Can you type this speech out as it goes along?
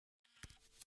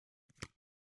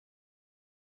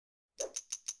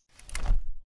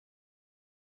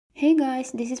Hey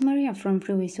guys, this is Maria from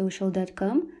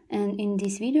freewaysocial.com, and in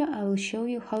this video I will show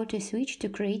you how to switch to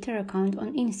creator account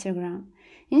on Instagram.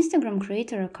 Instagram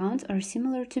creator accounts are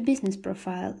similar to business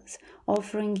profiles,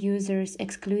 offering users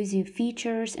exclusive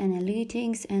features,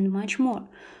 analytics and much more,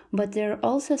 but there are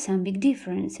also some big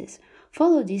differences.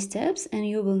 Follow these steps and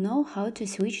you will know how to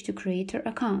switch to creator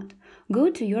account. Go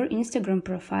to your Instagram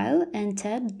profile and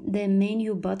tap the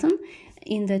menu button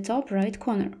in the top right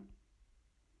corner.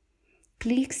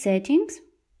 Click Settings,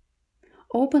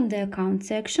 open the Account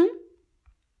section,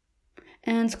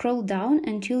 and scroll down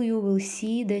until you will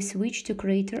see the Switch to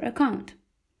Creator Account.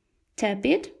 Tap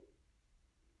it.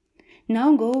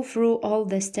 Now go through all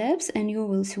the steps and you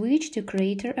will switch to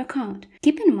Creator Account.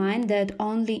 Keep in mind that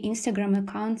only Instagram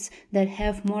accounts that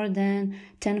have more than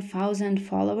 10,000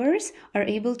 followers are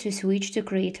able to switch to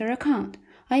Creator Account.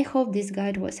 I hope this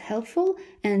guide was helpful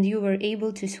and you were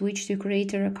able to switch to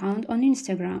creator account on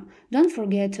Instagram. Don't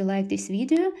forget to like this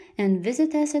video and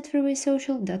visit us at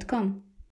freewaysocial.com.